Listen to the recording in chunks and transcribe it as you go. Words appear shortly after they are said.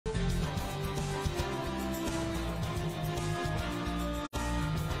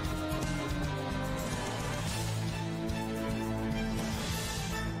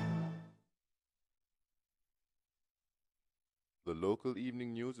local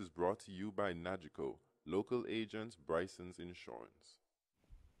evening news is brought to you by Nagico, local agents Bryson's Insurance.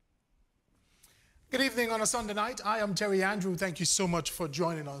 Good evening on a Sunday night. I am Terry Andrew. Thank you so much for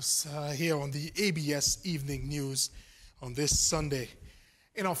joining us here on the ABS Evening News on this Sunday.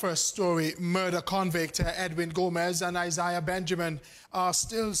 In our first story, murder convict Edwin Gomez and Isaiah Benjamin are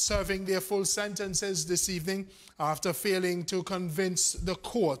still serving their full sentences this evening after failing to convince the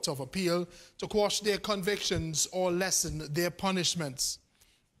Court of Appeal to quash their convictions or lessen their punishments.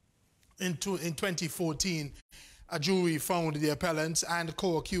 In 2014, a jury found the appellant and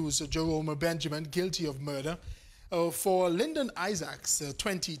co-accused Jerome Benjamin guilty of murder for Lyndon Isaacs'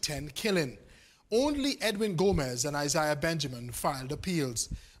 2010 killing. Only Edwin Gomez and Isaiah Benjamin filed appeals.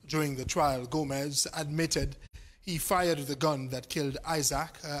 During the trial, Gomez admitted he fired the gun that killed Isaac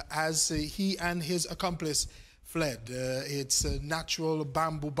as he and his accomplice fled its natural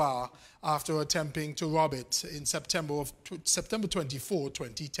bamboo bar after attempting to rob it in September 24,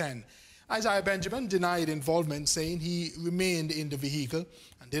 2010. Isaiah Benjamin denied involvement, saying he remained in the vehicle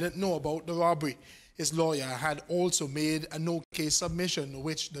and didn't know about the robbery. His lawyer had also made a no-case submission,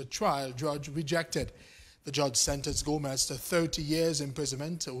 which the trial judge rejected. The judge sentenced Gomez to 30 years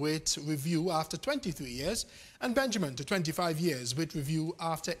imprisonment with review after 23 years, and Benjamin to 25 years with review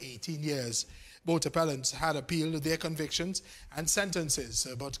after 18 years. Both appellants had appealed their convictions and sentences,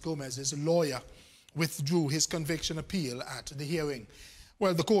 but Gomez's lawyer withdrew his conviction appeal at the hearing.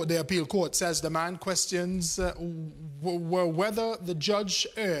 Well, the appeal court says the man questions were whether the judge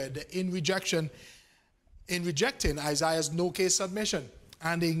erred in rejecting Isaiah's no-case submission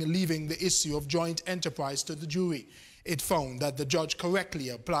and in leaving the issue of joint enterprise to the jury. It found that the judge correctly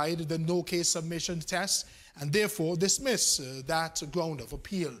applied the no-case submission test and therefore dismissed that ground of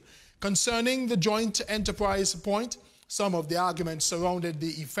appeal. Concerning the joint enterprise point, some of the arguments surrounded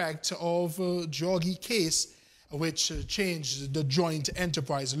the effect of Georgie case, which changed the joint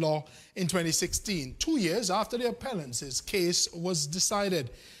enterprise law in 2016, 2 years after the appellant's case was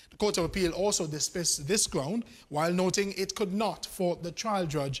decided. The Court of Appeal also dismissed this ground while noting it could not fault the trial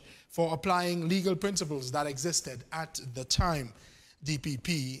judge for applying legal principles that existed at the time.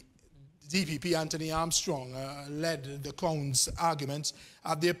 DPP Anthony Armstrong led the Crown's arguments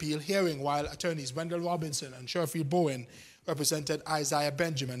at the appeal hearing, while attorneys Wendell Robinson and Sherfield Bowen represented Isaiah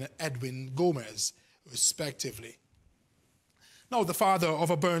Benjamin and Edwin Gomez, respectively. Now, the father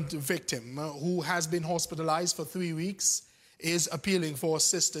of a burnt victim who has been hospitalized for 3 weeks is appealing for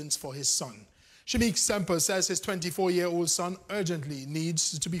assistance for his son. Shamik Semper says his 24-year-old son urgently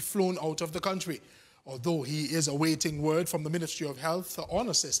needs to be flown out of the country. Although he is awaiting word from the Ministry of Health on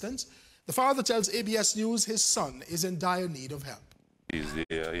assistance, the father tells ABS News his son is in dire need of help. He's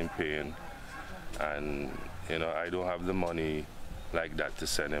there in pain, and I don't have the money like that to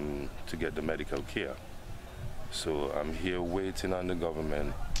send him to get the medical care. So I'm here waiting on the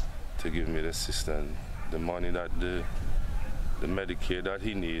government to give me the assistance. The money that the Medicare that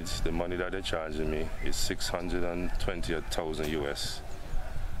he needs, the money that they're charging me is $620,000 US,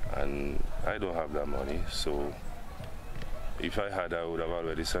 and I don't have that money. So if I had, I would have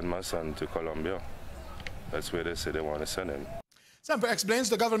already sent my son to Colombia. That's where they say they want to send him. Semper explains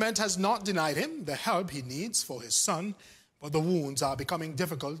the government has not denied him the help he needs for his son, but the wounds are becoming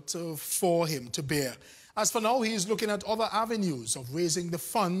difficult for him to bear. As for now, he is looking at other avenues of raising the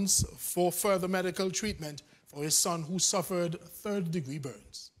funds for further medical treatment for his son who suffered third-degree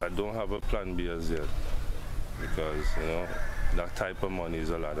burns. I don't have a plan B as yet because, that type of money is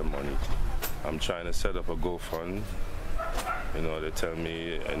a lot of money. I'm trying to set up a GoFund. They tell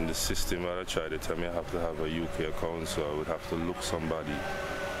me in the system where I try, they tell me I have to have a UK account, so I would have to look somebody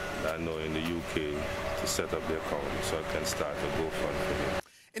that I know in the UK to set up the account so I can start a GoFund for him.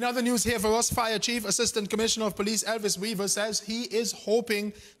 In other news here for us, Fire Chief Assistant Commissioner of Police Elvis Weaver says he is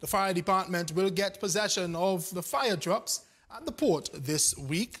hoping the fire department will get possession of the fire trucks at the port this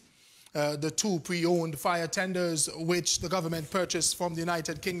week. The 2 pre-owned fire tenders, which the government purchased from the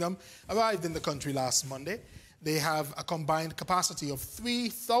United Kingdom, arrived in the country last Monday. They have a combined capacity of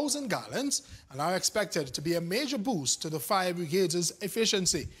 3,000 gallons and are expected to be a major boost to the fire brigade's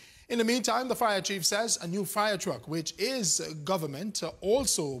efficiency. In the meantime, the fire chief says a new fire truck, which is government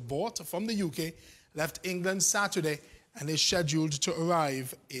also bought from the UK, left England Saturday and is scheduled to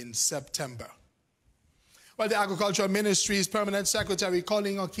arrive in September. Well, the Agricultural Ministry's Permanent Secretary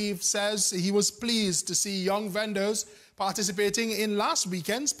Colin O'Keefe says he was pleased to see young vendors participating in last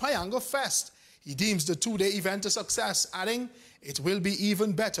weekend's Pyango Fest. He deems the 2-day event a success, adding it will be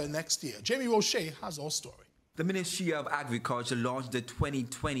even better next year. Jamie Roche has our story. The Ministry of Agriculture launched the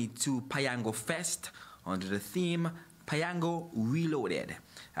 2022 Pyango Fest under the theme Pyango Reloaded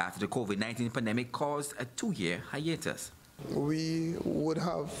after the COVID-19 pandemic caused a 2-year hiatus. We would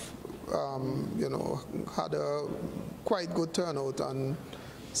have, had a quite good turnout on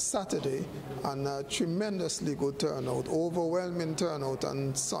Saturday and a tremendously good turnout, overwhelming turnout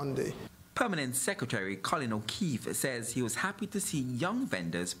on Sunday. Permanent Secretary Colin O'Keefe says he was happy to see young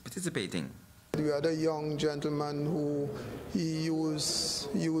vendors participating. We had a young gentleman who he used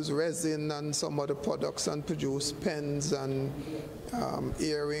resin and some other products and produced pens and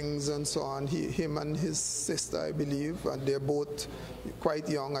earrings and so on. Him and his sister, I believe, and they're both quite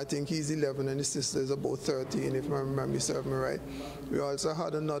young. I think he's 11 and his sister is about 13, if my memory serves me right. We also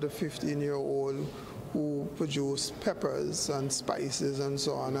had another 15-year-old who produced peppers and spices and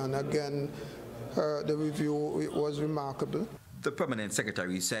so on. And again, the review was remarkable. The Permanent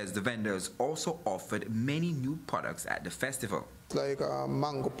Secretary says the vendors also offered many new products at the festival. Like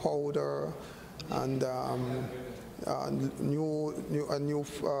mango powder and a new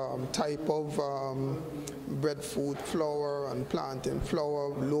type of breadfruit flour and plantain flour,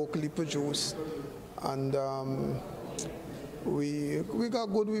 locally produced. And we got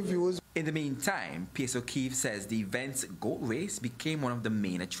good reviews. In the meantime, P.S. O'Keefe says the event's goat race became one of the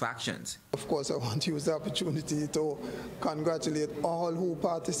main attractions. Of course, I want to use the opportunity to congratulate all who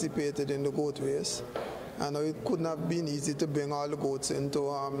participated in the goat race. And it couldn't have been easy to bring all the goats into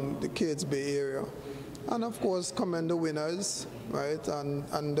the Kates Bay area. And of course, commend the winners, right? And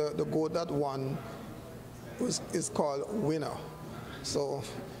the goat that won is called Winner. So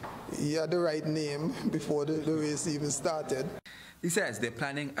he had the right name before the race even started. He says they're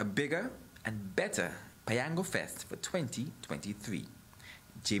planning a bigger and better Payango Fest for 2023.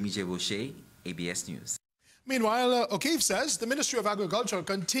 Jamie J. Roche, ABS News. Meanwhile, O'Keefe says the Ministry of Agriculture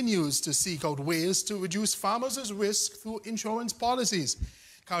continues to seek out ways to reduce farmers' risk through insurance policies.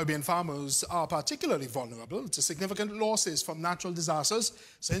 Caribbean farmers are particularly vulnerable to significant losses from natural disasters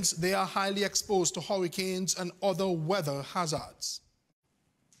since they are highly exposed to hurricanes and other weather hazards.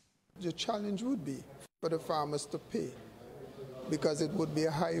 The challenge would be for the farmers to pay, because it would be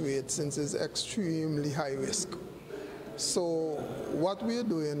a high rate since it's extremely high risk. So what we're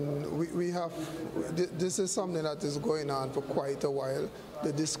doing, we have, this is something that is going on for quite a while.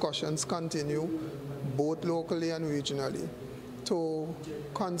 The discussions continue, both locally and regionally, to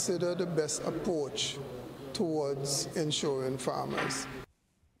consider the best approach towards insuring farmers.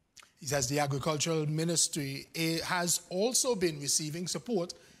 He says the Agricultural Ministry has also been receiving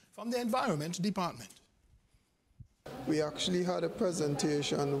support from the Environment Department. We actually had a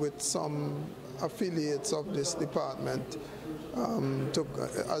presentation with some affiliates of this department to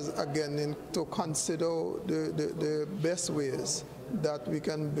consider the best ways that we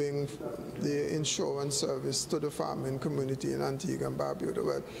can bring the insurance service to the farming community in Antigua and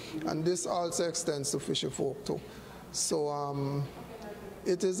Barbuda. And this also extends to fisher folk too. So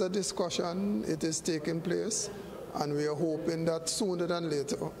it is a discussion, it is taking place, and we are hoping that sooner than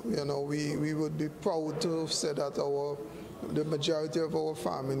later, we would be proud to say that the majority of our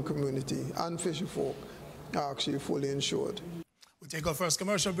farming community and fisher folk are actually fully insured. We'll take our first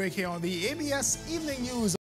commercial break here on the ABS Evening News.